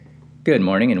Good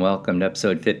morning and welcome to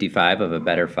episode 55 of A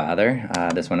Better Father.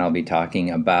 This one I'll be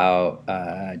talking about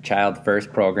Child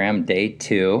First Program, Day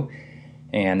 2.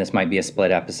 And this might be a split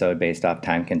episode based off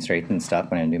time constraints and stuff.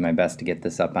 I'm going to do my best to get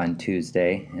this up on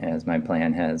Tuesday, as my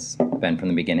plan has been from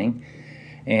the beginning.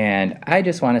 And I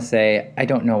just want to say, I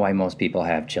don't know why most people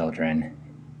have children.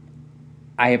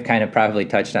 I have kind of probably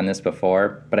touched on this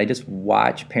before, but I just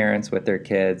watch parents with their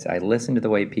kids. I listen to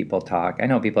the way people talk. I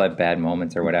know people have bad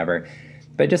moments or whatever,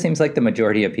 but it just seems like the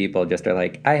majority of people just are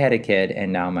like, I had a kid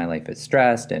and now my life is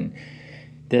stressed and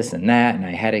this and that. And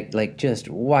I had it, like, just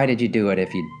why did you do it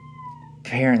if you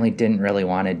apparently didn't really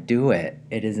want to do it?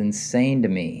 It is insane to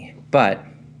me. But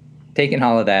taking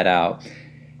all of that out,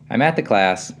 I'm at the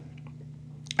class.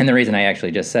 And the reason I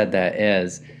actually just said that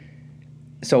is,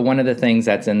 so one of the things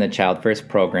that's in the Child First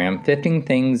program, 15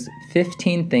 things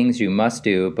you must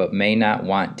do but may not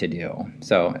want to do.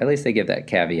 So at least they give that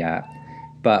caveat.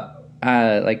 But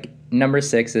like number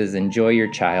 6 is enjoy your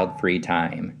child free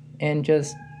time. And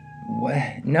just,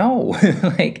 no,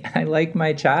 like I like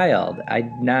my child.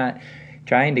 I'm not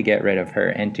trying to get rid of her,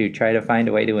 and to try to find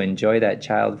a way to enjoy that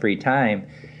child free time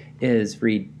is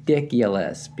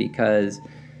ridiculous because,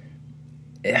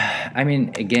 I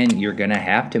mean, again, you're going to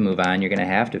have to move on. You're going to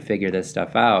have to figure this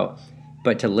stuff out.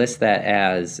 But to list that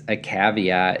as a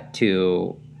caveat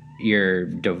to your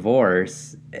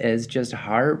divorce is just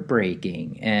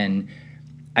heartbreaking. And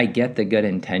I get the good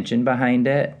intention behind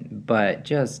it, but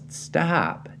just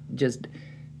stop. Just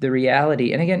the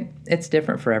reality. And again, it's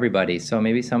different for everybody. So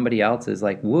maybe somebody else is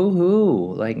like,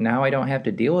 woohoo, like now I don't have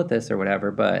to deal with this or whatever.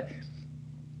 But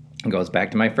it goes back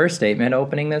to my first statement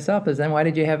opening this up, is then why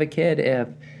did you have a kid if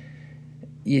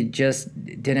you just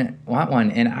didn't want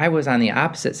one? And I was on the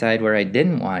opposite side where I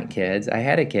didn't want kids. I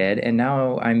had a kid, and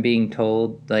now I'm being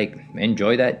told, like,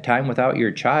 enjoy that time without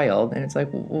your child. And it's like,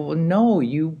 well, no,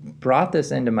 you brought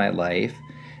this into my life.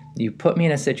 You put me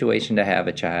in a situation to have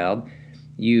a child.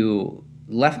 You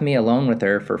left me alone with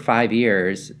her for 5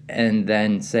 years and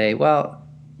then say, well,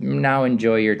 now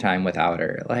enjoy your time without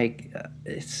her. Like,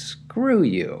 screw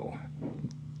you.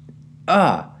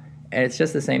 And it's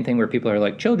just the same thing where people are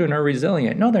like, children are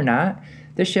resilient. No, they're not.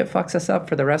 This shit fucks us up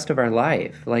for the rest of our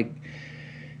life. Like,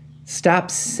 stop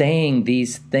saying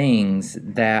these things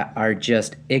that are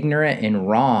just ignorant and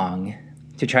wrong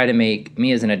to try to make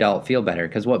me as an adult feel better.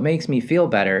 Because what makes me feel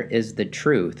better is the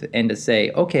truth. And to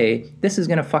say, okay, this is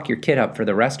going to fuck your kid up for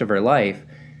the rest of her life.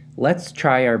 Let's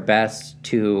try our best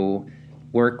to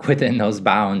work within those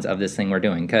bounds of this thing we're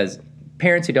doing. Because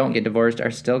parents who don't get divorced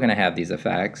are still going to have these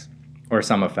effects, or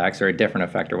some effects, or a different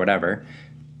effect, or whatever.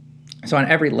 So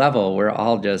on every level, we're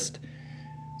all just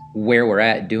where we're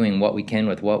at, doing what we can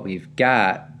with what we've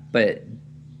got. But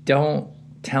don't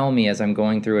tell me as I'm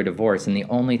going through a divorce, and the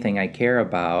only thing I care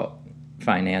about,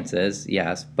 finances,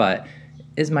 yes, but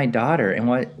is my daughter and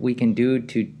what we can do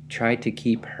to try to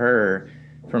keep her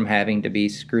from having to be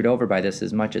screwed over by this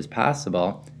as much as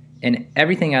possible. And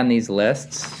everything on these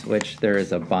lists, which there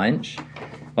is a bunch,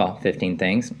 well, 15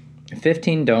 things,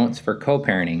 15 don'ts for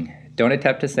co-parenting. Don't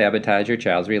attempt to sabotage your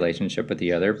child's relationship with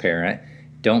the other parent.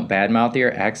 Don't badmouth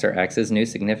your ex or ex's new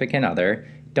significant other.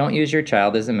 Don't use your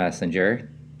child as a messenger.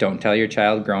 Don't tell your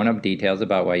child grown-up details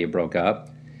about why you broke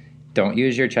up. Don't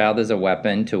use your child as a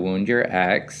weapon to wound your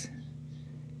ex.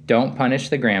 Don't punish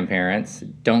the grandparents.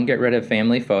 Don't get rid of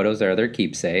family photos or other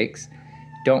keepsakes.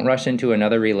 Don't rush into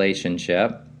another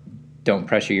relationship. Don't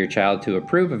pressure your child to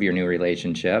approve of your new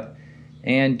relationship.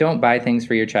 And don't buy things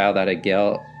for your child out of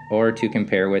guilt or to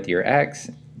compare with your ex.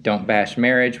 Don't bash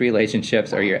marriage,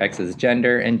 relationships, or your ex's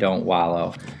gender, and don't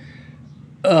wallow.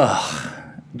 That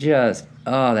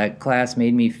class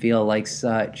made me feel like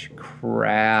such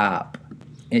crap.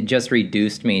 It just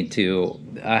reduced me to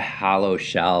a hollow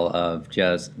shell of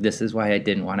just, this is why I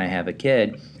didn't want to have a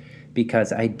kid,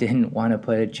 because I didn't want to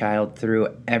put a child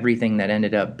through everything that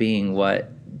ended up being what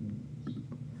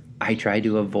I tried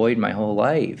to avoid my whole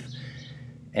life.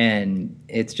 And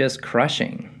it's just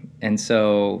crushing. And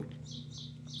so,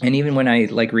 and even when I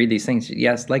like read these things,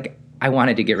 yes, like I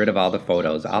wanted to get rid of all the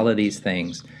photos, all of these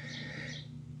things,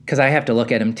 because I have to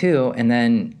look at them too. And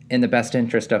then in the best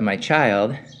interest of my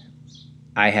child,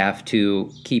 I have to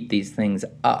keep these things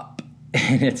up.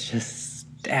 And it's just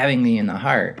stabbing me in the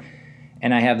heart.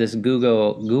 And I have this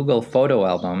Google photo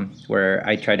album where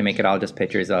I tried to make it all just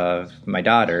pictures of my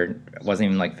daughter. It wasn't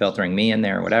even like filtering me in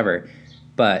there or whatever.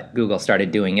 But Google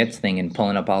started doing its thing and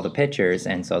pulling up all the pictures.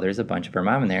 And so there's a bunch of her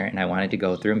mom in there. And I wanted to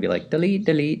go through and be like, delete,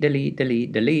 delete, delete,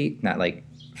 delete, delete. Not like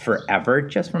forever,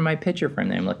 just from my picture frame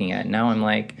that I'm looking at. Now I'm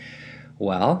like,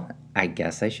 well, I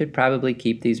guess I should probably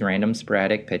keep these random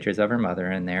sporadic pictures of her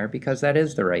mother in there because that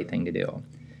is the right thing to do.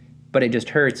 But it just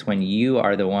hurts when you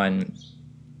are the one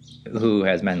who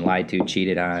has been lied to,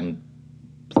 cheated on,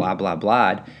 blah, blah,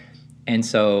 blah. And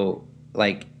so,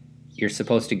 like, you're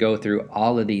supposed to go through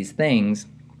all of these things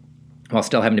while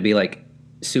still having to be, like,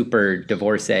 super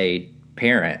divorcee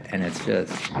parent. And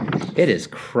it is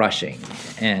crushing.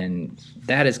 And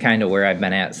that is kind of where I've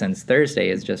been at since Thursday,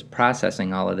 is just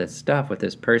processing all of this stuff with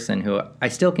this person who I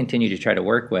still continue to try to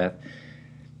work with,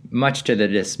 much to the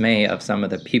dismay of some of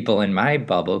the people in my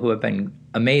bubble who have been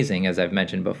amazing, as I've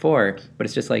mentioned before. But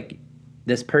it's just like,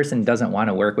 this person doesn't want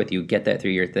to work with you, get that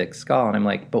through your thick skull. And I'm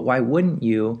like, but why wouldn't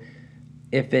you?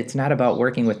 If it's not about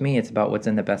working with me, it's about what's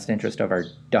in the best interest of our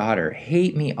daughter.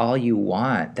 Hate me all you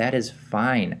want. That is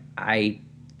fine. I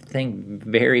think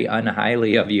very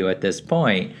unhighly of you at this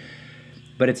point,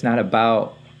 but it's not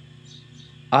about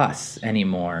us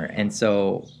anymore. And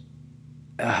so,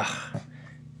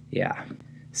 yeah.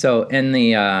 So in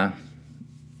the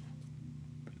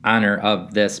honor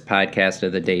of this podcast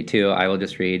of the day 2, I will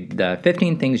just read the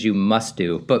 15 things you must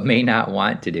do but may not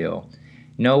want to do.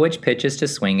 Know which pitches to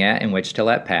swing at and which to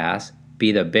let pass.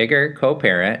 Be the bigger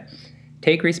co-parent.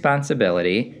 Take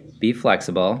responsibility. Be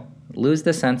flexible. Lose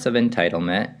the sense of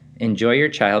entitlement. Enjoy your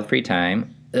child-free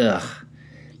time.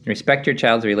 Respect your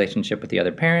child's relationship with the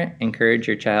other parent. Encourage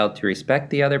your child to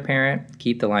respect the other parent.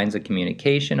 Keep the lines of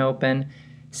communication open.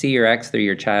 See your ex through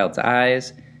your child's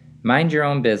eyes. Mind your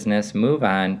own business. Move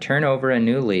on. Turn over a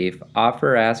new leaf.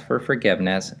 Offer or ask for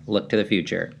forgiveness. Look to the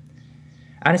future.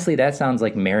 Honestly, that sounds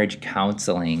like marriage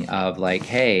counseling of like,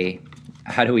 hey,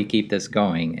 how do we keep this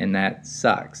going? And that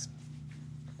sucks.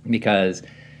 Because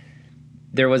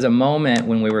there was a moment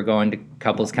when we were going to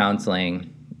couples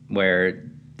counseling where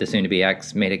the soon-to-be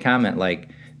ex made a comment like,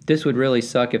 this would really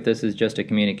suck if this is just a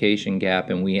communication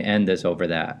gap and we end this over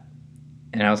that.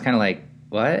 And I was kind of like,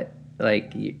 what?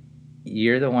 Like,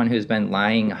 you're the one who's been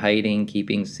lying, hiding,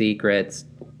 keeping secrets,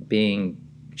 being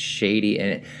shady.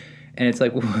 And it's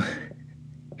like,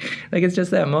 like, it's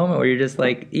just that moment where you're just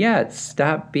like, yeah,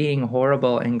 stop being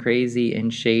horrible and crazy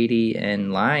and shady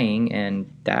and lying,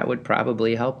 and that would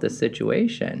probably help the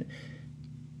situation.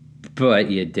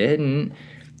 But you didn't.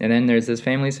 And then there's this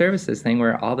family services thing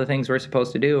where all the things we're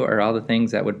supposed to do are all the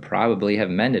things that would probably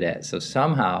have mended it. So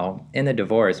somehow, in the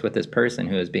divorce with this person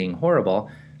who is being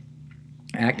horrible,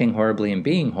 acting horribly and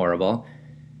being horrible,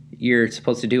 you're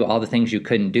supposed to do all the things you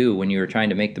couldn't do when you were trying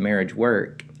to make the marriage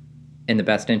work in the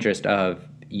best interest of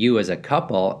you as a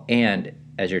couple and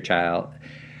as your child.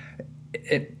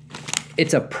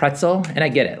 It's a pretzel, and I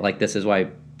get it. Like, this is why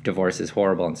divorce is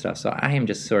horrible and stuff. So I am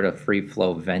just sort of free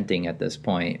flow venting at this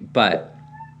point. But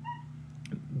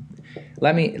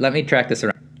let me track this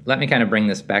around. Let me kind of bring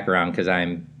this back around because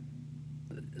I'm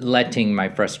letting my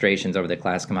frustrations over the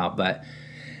class come out. But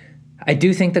I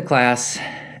do think the class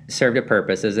served a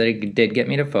purpose, is that it did get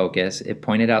me to focus. It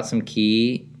pointed out some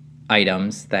key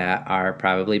items that are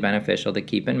probably beneficial to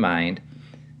keep in mind.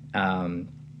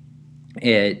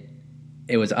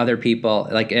 It was other people,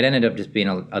 like, it ended up just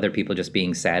being other people just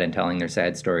being sad and telling their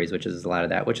sad stories, which is a lot of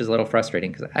that, which is a little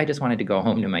frustrating because I just wanted to go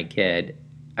home to my kid.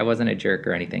 I wasn't a jerk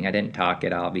or anything. I didn't talk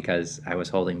at all because I was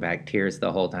holding back tears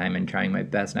the whole time and trying my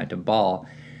best not to bawl.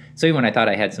 So even when I thought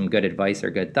I had some good advice or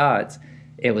good thoughts,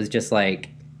 it was just like,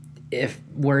 if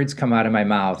words come out of my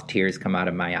mouth, tears come out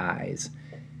of my eyes.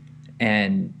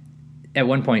 And at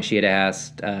one point she had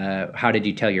asked, how did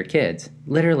you tell your kids?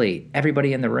 Literally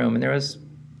everybody in the room, and there was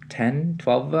 10,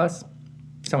 12 of us,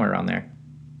 somewhere around there.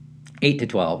 8 to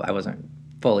 12. I wasn't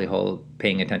fully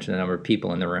paying attention to the number of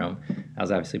people in the room. I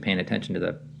was obviously paying attention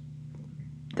to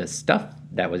the stuff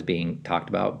that was being talked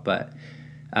about, but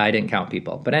I didn't count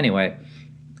people. But anyway,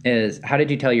 is how did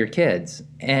you tell your kids?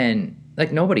 And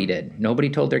like, nobody did. Nobody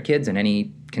told their kids in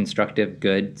any constructive,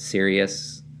 good,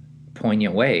 serious,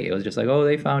 poignant way. It was just like, oh,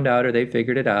 they found out, or they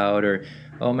figured it out, or,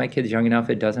 oh, my kid's young enough,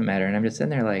 it doesn't matter. And I'm just sitting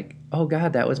there like, oh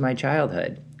God, that was my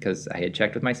childhood. Because I had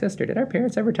checked with my sister. Did our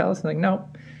parents ever tell us? I'm like,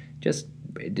 nope. Just,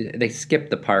 they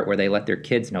skipped the part where they let their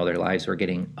kids know their lives were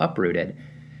getting uprooted.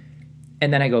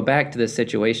 And then I go back to this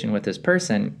situation with this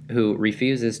person who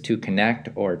refuses to connect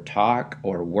or talk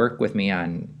or work with me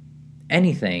on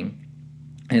anything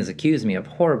and has accused me of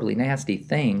horribly nasty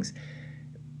things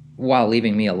while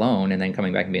leaving me alone and then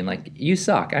coming back and being like, you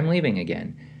suck, I'm leaving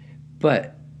again.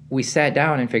 But we sat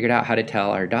down and figured out how to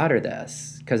tell our daughter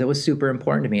this because it was super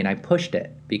important to me, and I pushed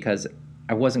it because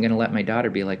I wasn't going to let my daughter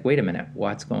be like, wait a minute,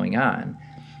 what's going on?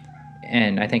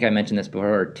 And I think I mentioned this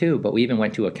before too, but we even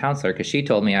went to a counselor because she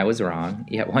told me I was wrong,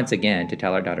 yet once again, to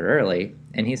tell our daughter early.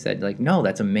 And he said, like, no,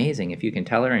 that's amazing. If you can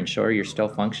tell her and show her you're still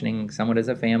functioning somewhat as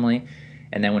a family,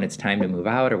 and then when it's time to move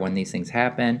out or when these things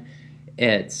happen,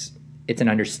 it's it's an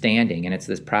understanding, and it's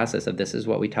this process of this is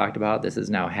what we talked about, this is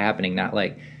now happening, not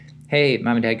like, hey,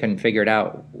 mom and dad couldn't figure it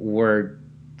out, we're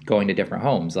going to different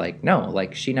homes. Like, no,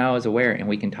 like she now is aware, and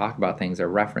we can talk about things or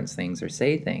reference things or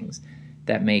say things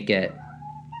that make it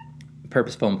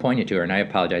purposeful and poignant to her. And I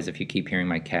apologize if you keep hearing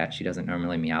my cat. She doesn't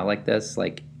normally meow like this,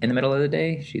 like in the middle of the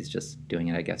day. She's just doing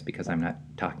it, I guess, because I'm not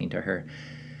talking to her.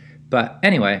 But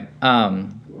anyway,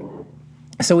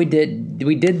 so we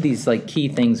did these like key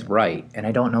things right, and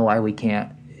I don't know why we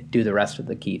can't do the rest of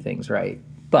the key things right.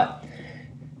 But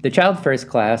the Child First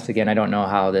class, again, I don't know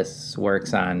how this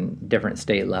works on different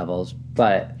state levels,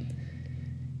 but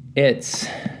it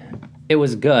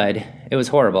was good. It was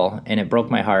horrible, and it broke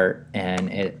my heart,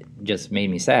 and it just made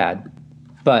me sad.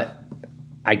 But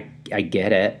I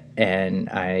get it, and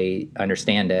I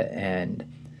understand it, and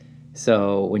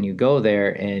so when you go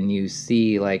there and you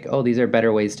see like, oh, these are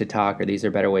better ways to talk, or these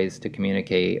are better ways to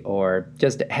communicate, or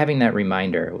just having that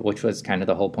reminder, which was kind of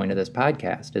the whole point of this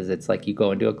podcast, is it's like you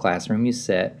go into a classroom, you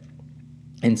sit,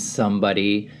 and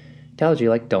somebody tells you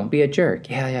like, don't be a jerk.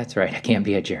 Yeah, that's right. I can't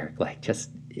be a jerk. Like, just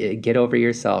get over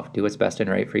yourself, do what's best and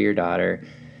right for your daughter,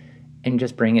 and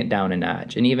just bring it down a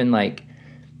notch. And even like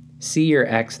see your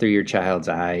ex through your child's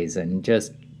eyes, and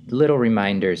just little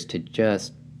reminders to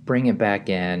just bring it back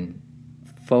in.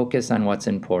 Focus on what's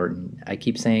important. I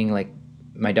keep saying like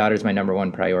my daughter's my number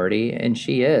one priority, and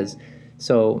she is.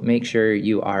 So make sure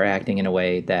you are acting in a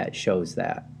way that shows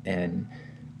that. And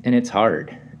it's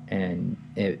hard. And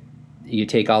you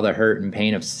take all the hurt and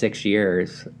pain of 6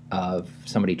 years of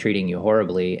somebody treating you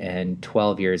horribly and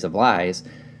 12 years of lies,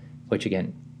 which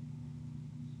again,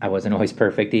 I wasn't always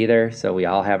perfect either. So we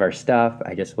all have our stuff.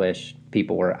 I just wish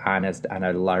people were honest on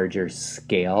a larger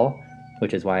scale,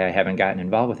 which is why I haven't gotten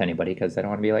involved with anybody, because I don't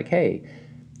want to be like, hey,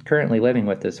 currently living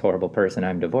with this horrible person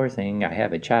I'm divorcing, I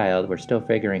have a child, we're still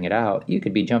figuring it out. You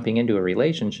could be jumping into a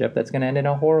relationship that's going to end in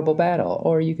a horrible battle,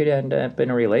 or you could end up in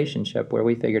a relationship where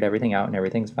we figured everything out and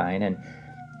everything's fine, and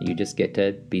you just get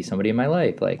to be somebody in my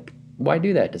life. Like, why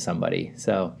do that to somebody?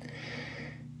 So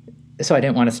I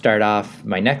didn't want to start off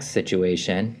my next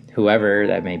situation, whoever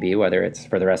that may be, whether it's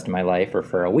for the rest of my life or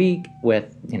for a week,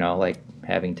 with, like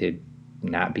having to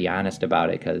not be honest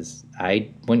about it, because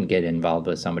I wouldn't get involved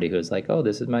with somebody who's like, oh,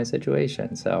 this is my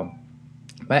situation. So,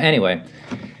 but anyway,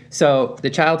 so the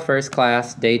Child First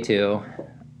class, day 2,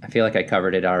 I feel like I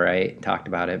covered it all right, talked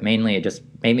about it. Mainly, it just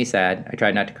made me sad. I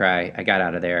tried not to cry. I got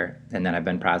out of there, and then I've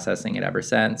been processing it ever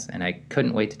since, and I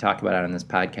couldn't wait to talk about it on this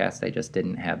podcast. I just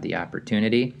didn't have the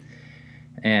opportunity.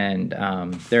 And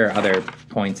there are other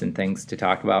points and things to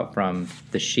talk about from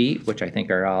the sheet, which I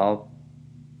think are all,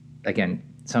 again,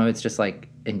 some of it's just like,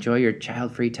 enjoy your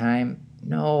child-free time.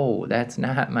 No, that's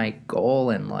not my goal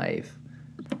in life.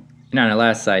 And on a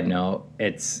last side note,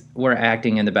 we're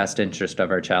acting in the best interest of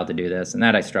our child to do this, and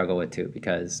that I struggle with too,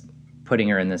 because putting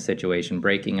her in this situation,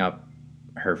 breaking up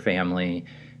her family,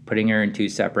 putting her in 2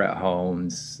 separate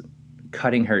homes,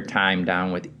 cutting her time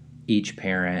down with each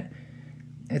parent,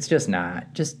 it's just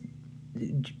not. Just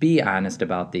be honest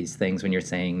about these things when you're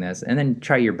saying this, and then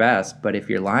try your best. But if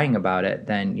you're lying about it,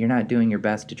 then you're not doing your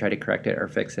best to try to correct it or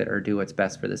fix it or do what's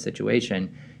best for the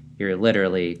situation. You're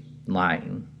literally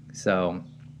lying. So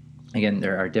again,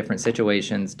 there are different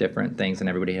situations, different things, and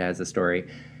everybody has a story.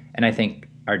 And I think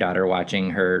our daughter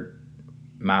watching her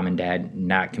mom and dad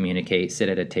not communicate, sit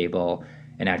at a table,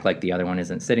 and act like the other one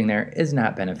isn't sitting there is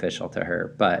not beneficial to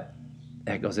her. But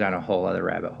that goes down a whole other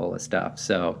rabbit hole of stuff.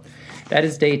 So that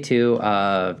is day 2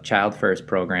 of Child First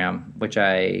program, which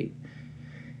I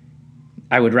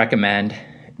would recommend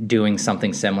doing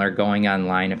something similar, going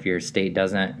online if your state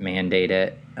doesn't mandate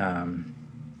it,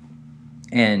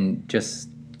 and just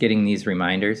getting these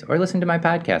reminders, or listen to my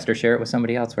podcast or share it with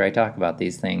somebody else where I talk about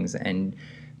these things and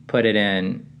put it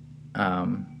in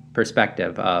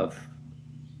perspective of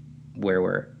where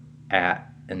we're at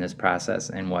in this process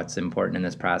and what's important in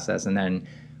this process. And then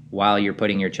while you're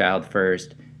putting your child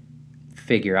first,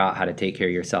 figure out how to take care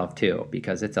of yourself too,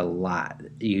 because it's a lot.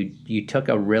 You took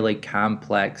a really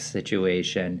complex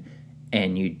situation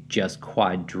and you just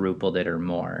quadrupled it or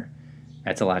more.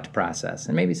 That's a lot to process,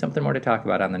 and maybe something more to talk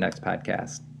about on the next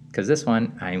podcast. Because this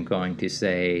one, I'm going to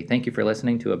say thank you for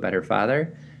listening to A Better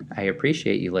Father. I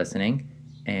appreciate you listening.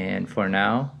 And for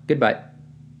now, goodbye.